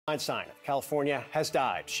Feinstein of California has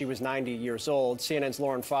died. She was 90 years old. CNN's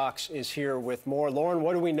Lauren Fox is here with more. Lauren,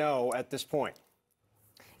 what do we know at this point?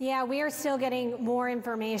 Yeah, we are still getting more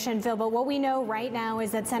information, Phil, but what we know right now is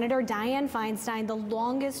that Senator Dianne Feinstein, the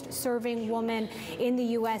longest serving woman in the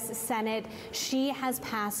U.S. Senate, she has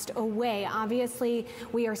passed away. Obviously,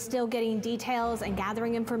 we are still getting details and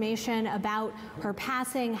gathering information about her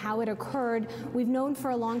passing, how it occurred. We've known for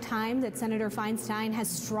a long time that Senator Feinstein has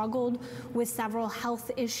struggled with several health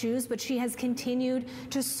issues, but she has continued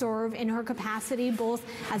to serve in her capacity both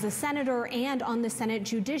as a senator and on the Senate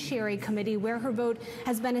Judiciary Committee, where her vote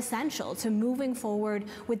has been essential to moving forward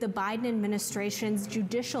with the Biden administration's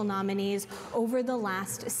judicial nominees over the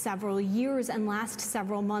last several years and last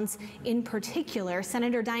several months in particular.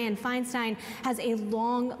 Senator Dianne Feinstein has a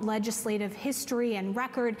long legislative history and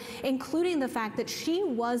record, including the fact that she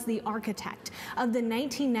was the architect of the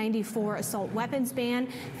 1994 assault weapons ban.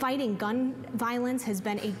 Fighting gun violence has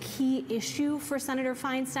been a key issue for Senator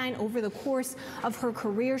Feinstein over the course of her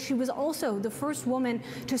career. She was also the first woman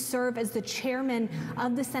to serve as the chairman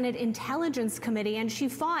of the Senate Intelligence Committee, and she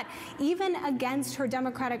fought even against her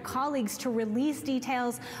Democratic colleagues to release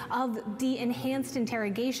details of the enhanced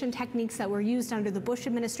interrogation techniques that were used under the Bush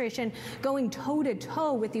administration, going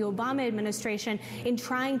toe-to-toe with the Obama administration in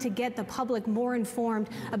trying to get the public more informed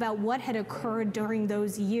about what had occurred during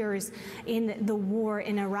those years in the war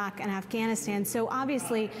in Iraq and Afghanistan. So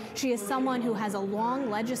obviously, she is someone who has a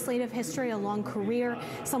long legislative history, a long career,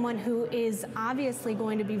 someone who is obviously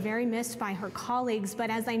going to be very missed by her colleagues.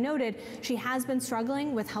 But as I noted, she has been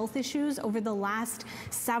struggling with health issues over the last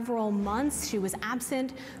several months. She was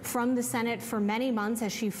absent from the Senate for many months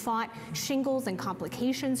as she fought shingles and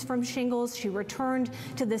complications from shingles. She returned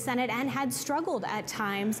to the Senate and had struggled at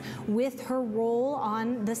times with her role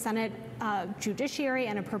on the Senate Judiciary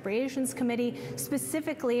and Appropriations Committee.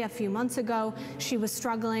 Specifically, a few months ago, she was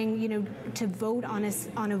struggling, to vote on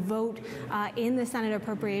a vote in the Senate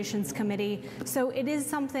Appropriations Committee. So it is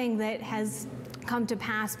something that has come to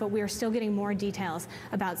pass, but we are still getting more details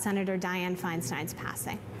about Senator Dianne Feinstein's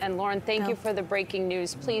passing. And Lauren, thank you for the breaking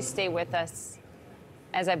news. Please stay with us,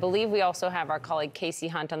 as I believe we also have our colleague Kasie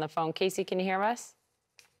Hunt on the phone. Kasie, can you hear us?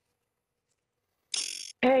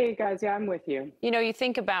 Hey, guys. Yeah, I'm with you. You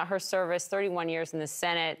think about her service, 31 years in the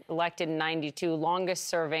Senate, elected in 92, longest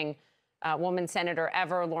serving woman senator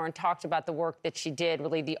ever. Lauren talked about the work that she did,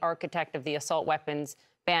 really the architect of the assault weapons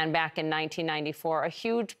ban back in 1994, a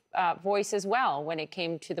huge voice as well when it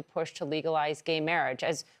came to the push to legalize gay marriage.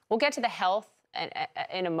 As we'll get to the health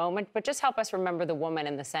in a moment, but just help us remember the woman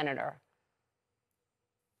and the senator.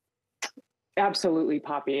 Absolutely,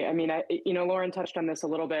 Poppy. I mean, Lauren touched on this a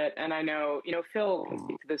little bit, and I know, Phil can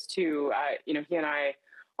speak to this too. He and I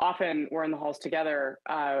often were in the halls together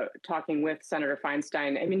talking with Senator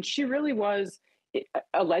Feinstein. I mean, she really was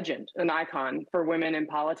a legend, an icon for women in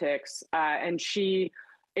politics, and she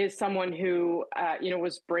is someone who,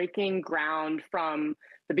 was breaking ground from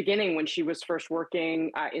the beginning when she was first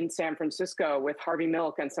working in San Francisco with Harvey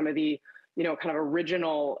Milk and some of the, kind of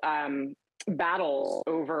original battles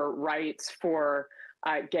over rights for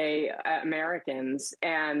gay Americans.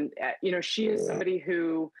 And, she is somebody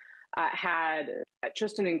who had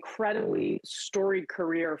just an incredibly storied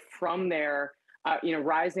career from there,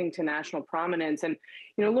 rising to national prominence. And,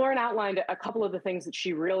 Lauren outlined a couple of the things that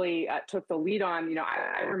she really took the lead on.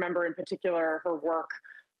 I remember in particular her work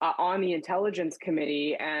on the Intelligence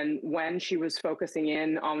Committee, and when she was focusing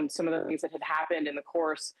in on some of the things that had happened in the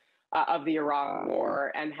course of the Iraq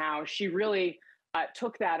War, and how she really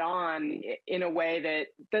took that on in a way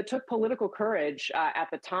that took political courage at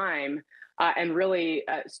the time, and really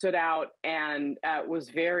stood out and was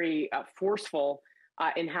very forceful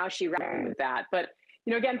in how she reckoned with that. But,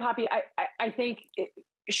 again, Poppy, I think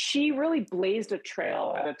she really blazed a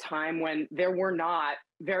trail at a time when there were not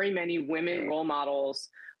very many women role models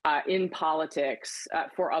in politics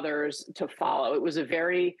for others to follow. It was a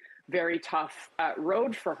very, very tough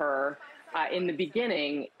road for her in the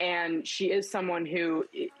beginning. And she is someone who,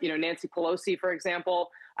 Nancy Pelosi, for example,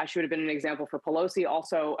 she would have been an example for Pelosi,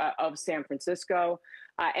 also of San Francisco.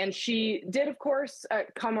 And she did, of course,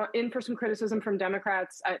 come in for some criticism from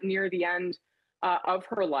Democrats near the end of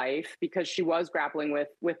her life, because she was grappling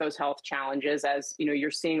with those health challenges, as you're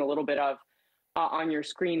seeing a little bit of on your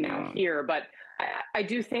screen now here. But I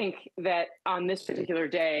do think that on this particular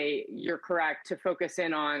day, you're correct to focus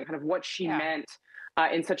in on kind of what she meant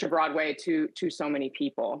in such a broad way to so many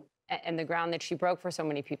people. And the ground that she broke for so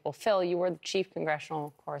many people. Phil, you were the chief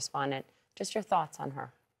congressional correspondent. Just your thoughts on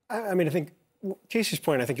her. I mean, I think Casey's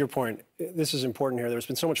point, I think your point, this is important here. There's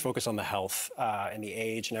been so much focus on the health and the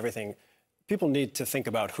age and everything. People need to think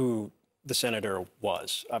about who the senator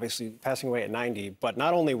was, obviously passing away at 90. But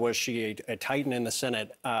not only was she a titan in the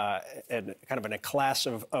Senate and kind of in a class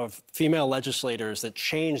of female legislators that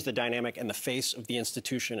changed the dynamic and the face of the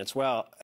institution as well,